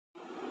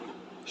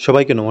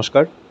সবাইকে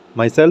নমস্কার।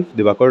 Myself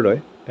Dibakar Roy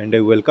and I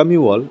welcome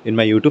you all in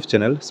my YouTube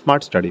channel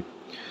Smart Study.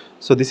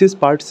 So this is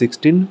part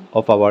 16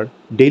 of our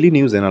daily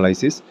news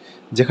analysis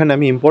যেখানে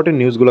আমি important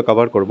নিউজগুলো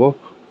cover করব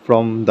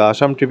from the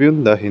Assam Tribune,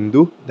 the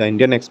Hindu, the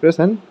Indian Express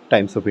and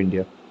Times of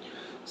India.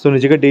 So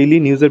নিজেকে daily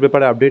নিউজের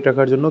ব্যাপারে update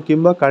রাখার জন্য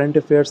কিংবা current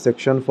affairs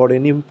section for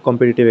any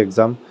competitive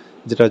exam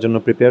যেটার জন্য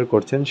প্রিপেয়ার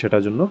করছেন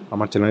সেটার জন্য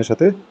আমার চ্যানেলের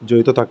সাথে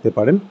জড়িত থাকতে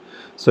পারেন।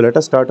 So let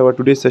us start our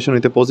today's session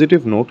with a positive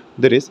note.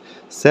 There is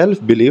self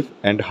believe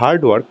and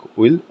hard work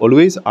will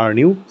always earn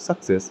you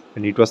success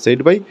and it was shed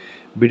by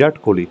Virat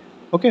Kohli.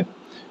 Okay,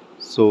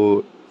 so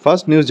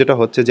first news যেটা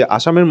হচ্ছে যে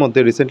আসামের মধ্যে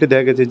recently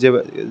দেখা গেছে যে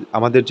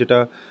আমাদের যেটা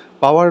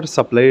পাওয়ার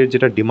সাপ্লাইয়ের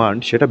যেটা ডিমান্ড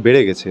সেটা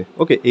বেড়ে গেছে।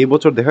 ওকে, এই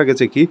বছর দেখা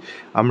গেছে কি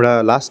আমরা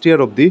লাস্ট ইয়ার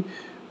অবধি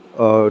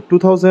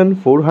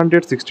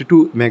 2462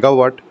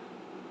 মেগাওয়াট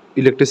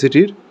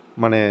ইলেকট্রিসিটির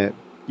মানে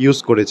ইউজ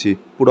করেছি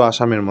পুরো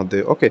আসামের মধ্যে।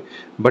 ওকে,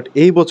 বাট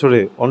এই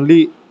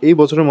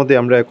বছরের মধ্যে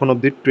আমরা এখন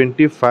অবধি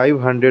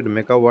 2500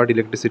 মেগাওয়াট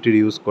ইলেকট্রিসিটির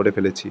ইউজ করে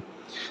ফেলেছি।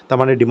 তার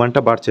মানে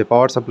ডিমান্ডটা বাড়ছে,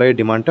 পাওয়ার সাপ্লাইয়ের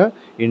ডিমান্ডটা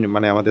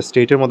মানে আমাদের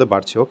স্টেটের মধ্যে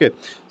বাড়ছে। ওকে,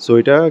 সো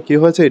এটা কী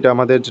হয়েছে, এটা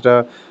আমাদের যেটা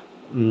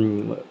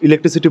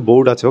ইলেকট্রিসিটি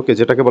বোর্ড আছে, ওকে,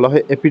 যেটাকে বলা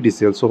হয়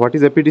APDCL. So what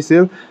is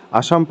APDCL?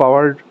 Assam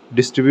power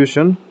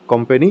distribution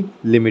company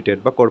limited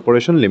বা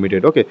কর্পোরেশন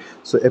লিমিটেড। ওকে,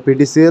 সো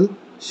এপিডিসিএল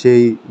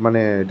সেই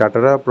মানে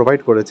ডাটাটা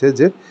প্রোভাইড করেছে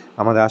যে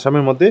আমাদের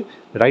আসামের মধ্যে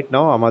রাইট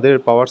নাও আমাদের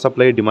পাওয়ার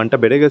সাপ্লাইয়ের ডিমান্ডটা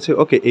বেড়ে গেছে।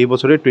 ওকে, এই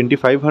বছরে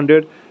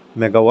 2500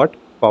 মেগাওয়াট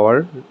পাওয়ার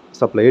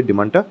সাপ্লাইয়ের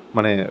ডিমান্ডটা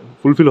মানে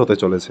ফুলফিল হতে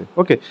চলেছে।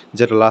 ওকে,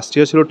 যেটা লাস্ট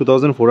ইয়ার ছিল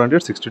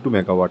 2462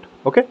 megawatt.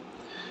 Okay,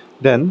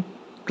 then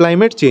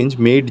climate change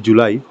made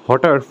July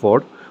হটার for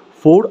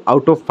 4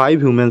 out of 5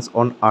 humans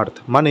on earth.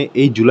 মানে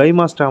এই জুলাই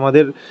মাসটা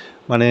আমাদের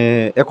মানে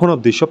এখন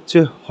অবধি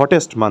সবচেয়ে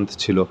হটেস্ট মান্থ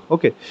ছিল।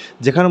 ওকে,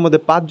 যেখানের মধ্যে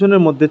 5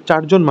 জনের মধ্যে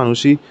 4 জন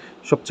মানুষই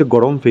সবচেয়ে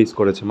গরম ফেস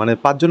করেছে। মানে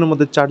 5 জনের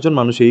মধ্যে 4 জন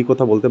মানুষ এই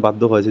কথা বলতে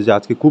বাধ্য হয়েছে যে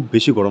আজকে খুব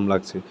বেশি গরম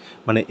লাগছে,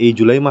 মানে এই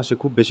জুলাই মাসে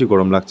খুব বেশি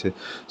গরম লাগছে।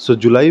 সো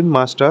জুলাই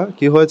মাসটা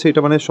কী হয়েছে,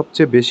 এটা মানে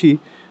সবচেয়ে বেশি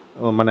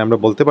মানে আমরা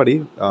বলতে পারি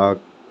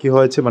কী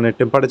হয়েছে, মানে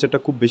টেম্পারেচারটা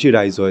খুব বেশি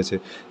রাইজ হয়েছে।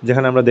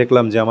 যেখানে আমরা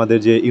দেখলাম যে আমাদের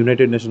যে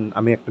ইউনাইটেড নেশন,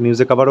 আমি একটা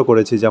নিউজে কভারও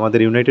করেছি যে আমাদের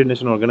ইউনাইটেড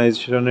নেশন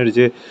অর্গানাইজেশনের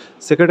যে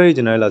সেক্রেটারি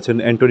জেনারেল আছেন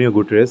অ্যান্টোনিও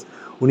গুটেরেস,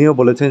 উনিও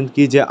বলেছেন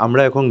কি যে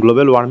আমরা এখন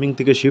গ্লোবাল ওয়ার্মিং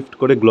থেকে শিফট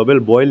করে গ্লোবাল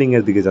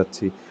বয়েলিংয়ের দিকে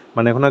যাচ্ছি।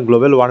 মানে এখন আর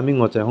গ্লোবাল ওয়ার্মিং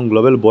হচ্ছে, এখন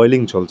গ্লোবাল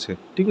বয়েলিং চলছে,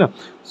 ঠিক না?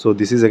 So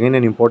this is again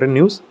an important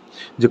news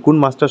যে কোন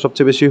মাসটা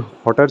সবচেয়ে বেশি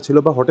হটার ছিল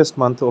বা hottest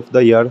month of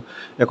the year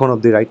এখন অফ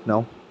দি রাইট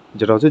নাও,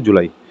 যেটা হচ্ছে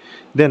জুলাই।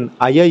 দেন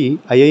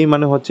আইআই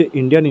মানে হচ্ছে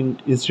Indian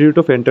institute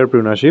of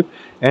entrepreneurship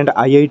and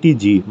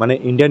IITG মানে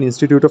Indian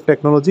institute of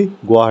technology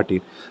Guwahati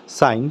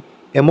sign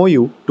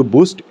MoU two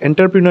boost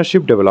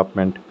entrepreneurship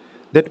development.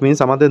 That means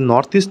আমাদের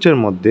নর্থ ইস্টের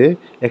মধ্যে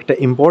একটা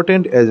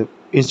ইম্পর্টেন্ট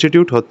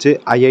ইনস্টিটিউট হচ্ছে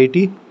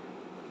আইআইটি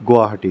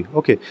গুয়াহাটি।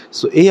 ওকে,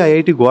 সো এই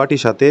আইআইটি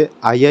গুয়াহাটির সাথে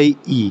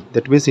IIE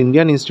that means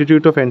Indian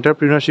institute of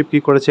entrepreneurship কী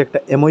করেছে, একটা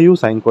এমওইউ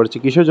সাইন করেছে।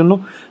 কিসের জন্য?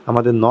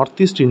 আমাদের নর্থ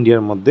ইস্ট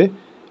ইন্ডিয়ার মধ্যে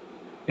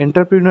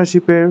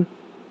এন্টারপ্রিনারশিপের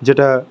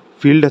যেটা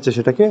ফিল্ড আছে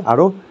সেটাকে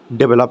আরও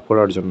ডেভেলপ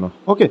করার জন্য।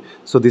 ওকে,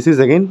 so this is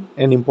again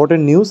an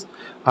important news.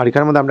 আর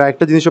এখানের মধ্যে আমরা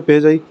একটা জিনিসও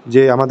পেয়ে যাই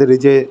যে আমাদের এই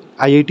যে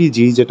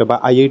আইআইটিজি যেটা বা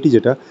আইআইটি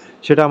যেটা,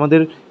 সেটা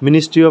আমাদের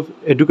ministry of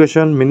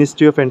education,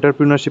 ministry of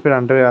এন্টারপ্রিনারশিপের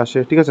আন্ডারে আসে,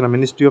 ঠিক আছে না?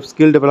 মিনিস্ট্রি অফ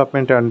স্কিল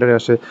ডেভেলপমেন্টের আন্ডারে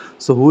আসে।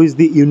 So who is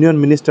the union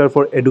minister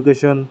for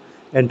education,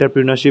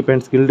 entrepreneurship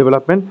and skill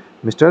development?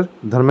 Mister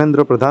Dharmendra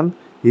প্রধান।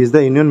 He is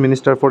the union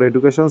minister for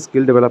education,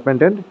 skill development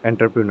and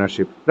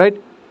entrepreneurship, right?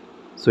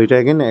 So এটা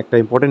অ্যাগেন একটা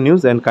ইম্পর্টেন্ট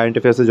নিউজ অ্যান্ড কারেন্ট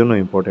অ্যাফেয়ার্সের জন্য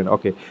important.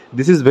 Okay,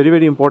 this is very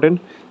very important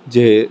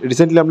যে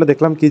recently আমরা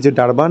দেখলাম কি যে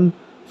Durban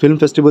film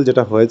festival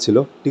যেটা হয়েছিল,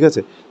 ঠিক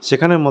আছে,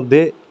 সেখানের মধ্যে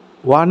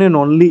one and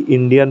only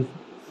Indian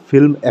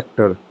film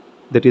actor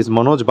that is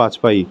Manoj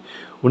Vajpayee,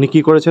 উনি কী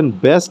করেছেন,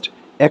 বেস্ট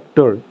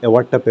অ্যাক্টর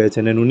অ্যাওয়ার্ডটা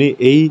পেয়েছেন। অ্যান্ড উনি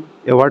এই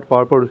অ্যাওয়ার্ড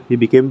পাওয়ার পর he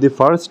became the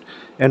first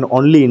and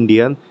only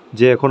Indian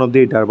যে এখন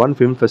অবধি ডারবান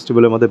ফিল্ম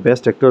ফেস্টিভ্যালের মধ্যে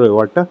বেস্ট অ্যাক্টর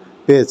অ্যাওয়ার্ডটা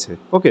পেয়েছে।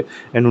 ওকে,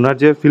 অ্যান্ড ওনার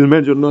যে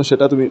ফিল্মের জন্য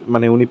সেটা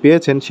মানে উনি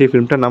পেয়েছেন, সেই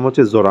ফিল্মটার নাম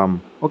হচ্ছে জোরাম।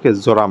 ওকে,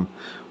 Zoram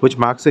which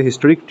marks A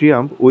historic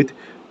ট্রিয়াম্ফ with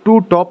 2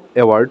 top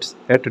awards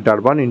at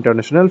Durban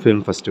international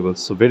film festival.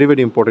 So very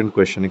very important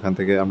question এখান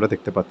থেকে আমরা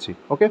দেখতে পাচ্ছি।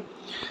 ওকে,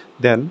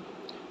 দেন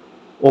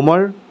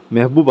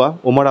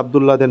Omar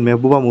Abdullah, then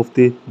Mehbooba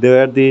Mufti, they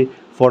were the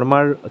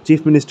former chief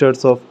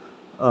ministers of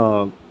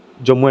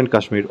Jammu and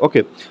Kashmir.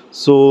 Okay,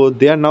 so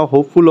they are now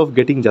hopeful of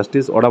getting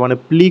justice. ওরা মানে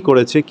প্লি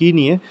করেছে কি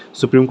নিয়ে,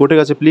 সুপ্রিম কোর্টের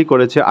কাছে প্লি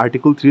করেছে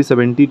আর্টিকেল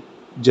 370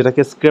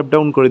 যেটাকে স্ক্র্যাপ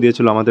ডাউন করে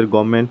দিয়েছিল আমাদের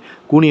গভর্নমেন্ট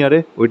কোন ইয়ারে,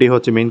 ওইটাই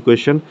হচ্ছে main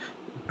question.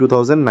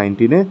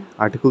 2019-এ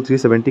article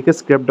 370-কে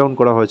scrap down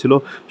করা হয়েছিল।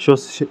 সো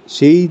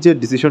সেই যে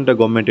ডিসিশনটা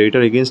গভর্নমেন্টের,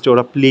 এটার এগেনস্টে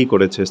ওরা প্লে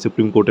করেছে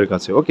সুপ্রিম কোর্টের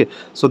কাছে। ওকে,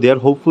 সো দে আর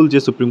হোপফুল যে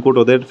সুপ্রিম কোর্ট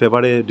ওদের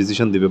ফেভারে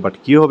ডিসিশন দেবে, বাট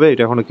কী হবে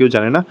এটা এখনও কেউ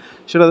জানে না,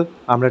 সেটা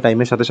আমরা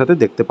টাইমের সাথে সাথে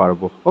দেখতে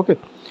পারবো। ওকে,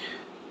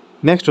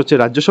 নেক্সট হচ্ছে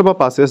রাজ্যসভা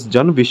পাসেস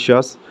জন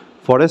বিশ্বাস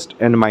forest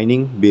and mining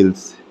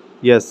beans.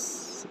 Yes,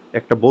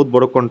 একটা বহুত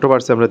বড়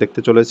কন্ট্রোভার্সি আমরা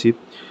দেখতে চলেছি।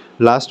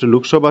 লাস্ট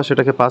লোকসভা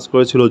সেটাকে পাস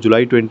করেছিল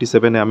জুলাই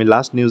 27-এ, আমি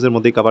লাস্ট নিউজের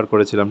মধ্যেই কভার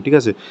করেছিলাম, ঠিক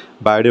আছে।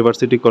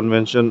 বায়োডাইভার্সিটি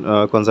কনভেনশন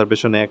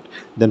কনজারভেশন অ্যাক্ট,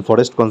 দেন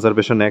ফরেস্ট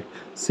কনজারভেশন অ্যাক্ট,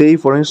 সেই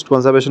ফরেস্ট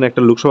কনজারভেশন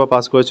একটা লোকসভা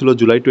পাস করেছিল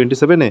জুলাই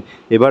 27-এ,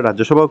 এবার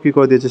রাজ্যসভাও কী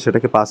করে দিয়েছে,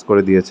 সেটাকে পাস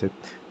করে দিয়েছে।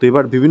 তো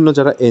এবার বিভিন্ন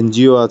যারা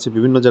এনজিও আছে,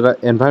 বিভিন্ন যারা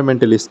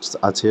এনভায়রনমেন্টালিস্ট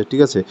আছে,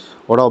 ঠিক আছে,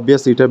 ওরা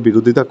অবভিয়াসলি এটার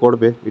বিরোধিতা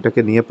করবে, এটাকে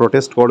নিয়ে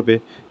প্রোটেস্ট করবে।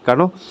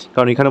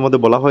 কারণ এখানের মধ্যে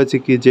বলা হয়েছে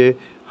কি যে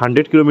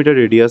 100 কিলোমিটার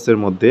রেডিয়াসের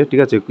মধ্যে,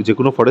 ঠিক আছে, যে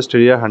কোনো ফরেস্ট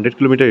এরিয়া 100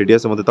 কিলোমিটার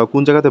রেডিয়াসের মধ্যে, তাও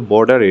কোন জায়গাতে,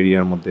 বর্ডার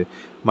এরিয়ার মধ্যে,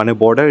 মানে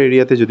বর্ডার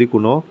এরিয়াতে যদি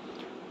কোনো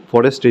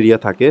ফরেস্ট এরিয়া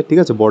থাকে, ঠিক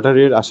আছে,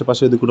 বর্ডারের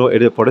আশেপাশে যদি কোনো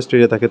ফরেস্ট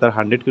এরিয়া থাকে, তার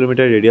 100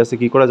 কিলোমিটার রেডিয়াসে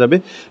কী করা যাবে,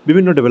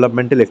 বিভিন্ন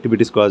ডেভেলপমেন্টাল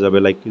অ্যাক্টিভিটিস করা যাবে,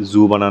 লাইক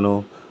জু বানানো,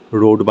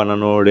 রোড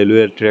বানানো,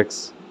 রেলওয়ে ট্র্যাকস,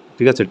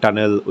 ঠিক আছে,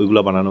 টানেল,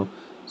 ওইগুলো বানানো।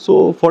 সো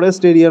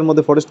ফরেস্ট এরিয়ার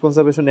মধ্যে ফরেস্ট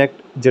কনজারভেশন অ্যাক্ট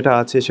যেটা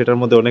আছে সেটার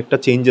মধ্যে অনেকটা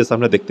চেঞ্জেস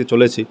আমরা দেখতে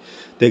চলেছি।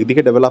 তো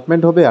একদিকে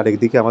ডেভেলপমেন্ট হবে, আর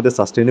একদিকে আমাদের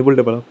সাস্টেনেবল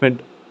ডেভেলপমেন্ট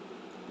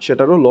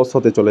সেটারও লস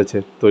হতে চলেছে।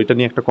 তো এটা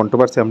নিয়ে একটা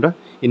কন্ট্রোভার্সি আমরা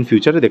ইন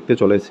ফিউচারে দেখতে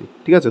চলেছি,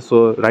 ঠিক আছে। সো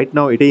রাইট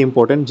নাও এটাই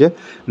ইম্পর্টেন্ট যে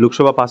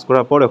লোকসভা পাস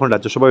করার পর এখন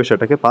রাজ্যসভায়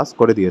সেটাকে পাস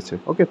করে দিয়েছে,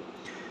 ওকে।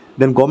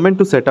 দেন government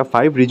to set up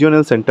 5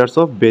 regional saunters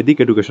of বেদিক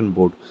education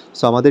board.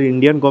 So আমাদের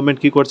ইন্ডিয়ান গভর্নমেন্ট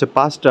কী করছে,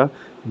 5টা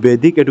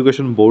বেদিক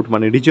এডুকেশন বোর্ড,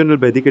 মানে রিজিওনাল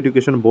বেদিক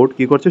এডুকেশন বোর্ড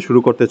কী করছে, শুরু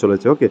করতে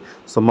চলেছে, ওকে।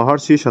 সো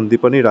মহর্ষি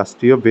সন্দীপনী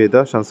রাষ্ট্রীয়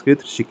বেদা সংস্কৃত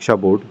শিক্ষা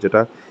বোর্ড,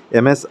 যেটা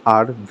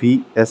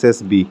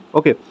MSRVSSB,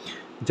 ওকে,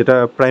 যেটা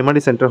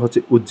প্রাইমারি সেন্টার হচ্ছে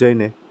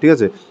উজ্জয়নে, ঠিক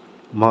আছে,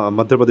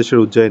 মধ্যপ্রদেশের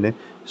উজ্জয়নে।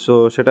 সো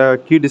সেটা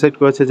কি ডিসাইড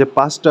করেছে যে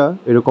 5টা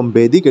এরকম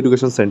বেদিক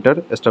এডুকেশন সেন্টার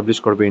এস্টাবলিশ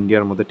করবে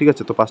ইন্ডিয়ার মধ্যে, ঠিক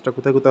আছে। তো 5টা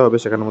কোথায় কোথায় হবে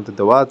সেখানের মধ্যে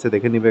দেওয়া আছে,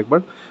 দেখে নিবে একবার,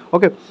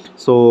 ওকে।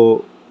 So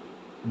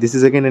this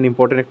is again N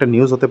important একটা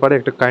নিউজ হতে পারে,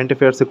 একটা কারেন্ট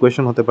অ্যাফেয়ার্সে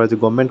কোয়েশন হতে পারে যে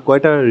গভর্নমেন্ট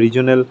কয়টা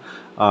রিজিওনাল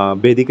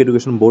বেদিক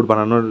এডুকেশন বোর্ড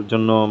বানানোর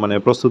জন্য মানে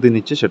প্রস্তুতি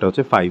নিচ্ছে, সেটা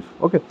হচ্ছে 5,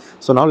 ওকে।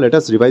 So now let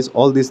us revise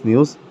all this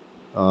news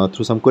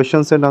through some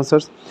questions and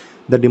answers.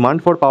 The demand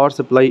for power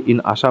supply in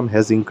Assam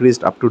has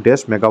increased up to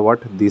dash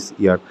megawatt this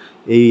year.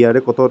 এই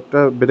ইয়ারে কতটা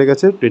বেড়ে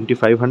গেছে,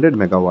 2500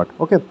 megawatt,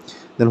 okay.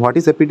 Then what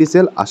is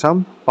APDCL, Assam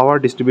power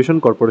distribution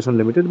corporation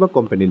limited বা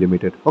company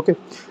limited, okay.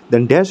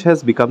 Then dash has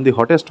become the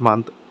hottest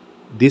month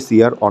this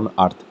year on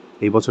earth.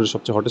 এই বছরের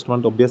সবচেয়ে hottest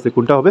month obviously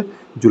কোনটা হবে,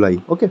 জুলাই,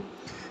 ওকে।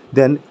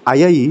 Then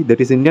IIE, that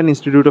is Indian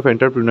Institute of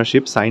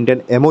Entrepreneurship, signed an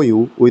MOU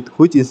with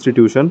which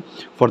institution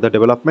for the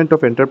development of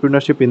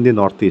entrepreneurship in the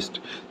Northeast?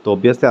 So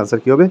obviously answer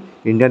কি হবে,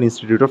 Indian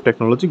Institute of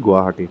Technology,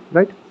 Guwahati,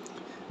 right?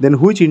 Then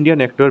which Indian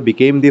actor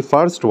became the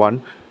first one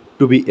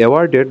to be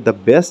awarded the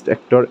best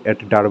actor at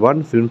Durban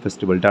Film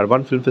Festival?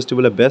 Durban Film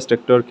Festival A best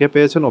actor কে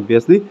পেয়েছেন,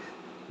 obviously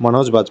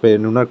Manoj Vajpayee.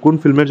 উনার কোন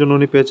ফিল্মের জন্য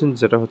উনি পেয়েছেন,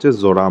 যেটা হচ্ছে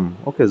জোরাম,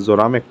 ওকে।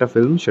 জোরাম একটা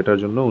ফিল্ম, সেটার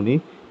জন্য উনি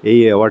এই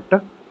অ্যাওয়ার্ডটা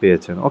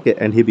পেয়েছেন, ওকে।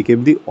 And he became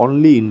the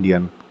only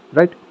Indian,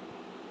 right?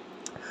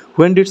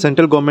 When did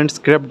central government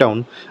scrap down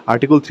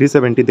Article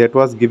 370 that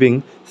was giving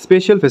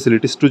special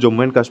facilities to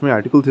Jammu and Kashmir?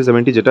 Article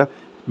 370 যেটা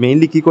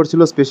মেইনলি কী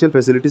করছিল, স্পেশাল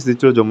ফ্যাসিলিটিস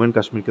দিচ্ছিল জম্মু অ্যান্ড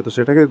কাশ্মীরকে, তো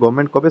সেটাকে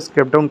গভর্নমেন্ট কবে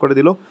স্ক্র্যাপ ডাউন করে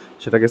দিল,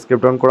 সেটাকে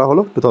স্ক্র্যাপ ডাউন করা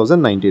হলো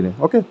 2019-এ,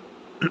 ওকে।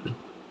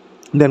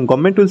 দেন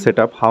government will set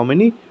up how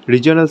many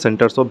regional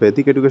saunters of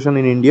বেদিক education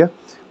in India?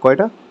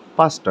 কয়টা,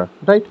 5টা,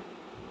 right.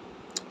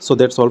 So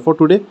that's all for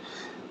today.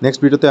 Next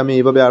ভিডিওতে আমি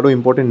এইভাবে আরও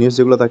ইম্পর্টেন্ট নিউজ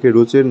যেগুলো থাকে,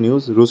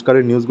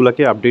 রোজকারের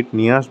নিউজগুলোকে আপডেট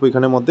নিয়ে আসবো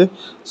এখানের মধ্যে।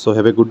 So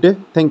have a good day,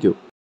 thank you.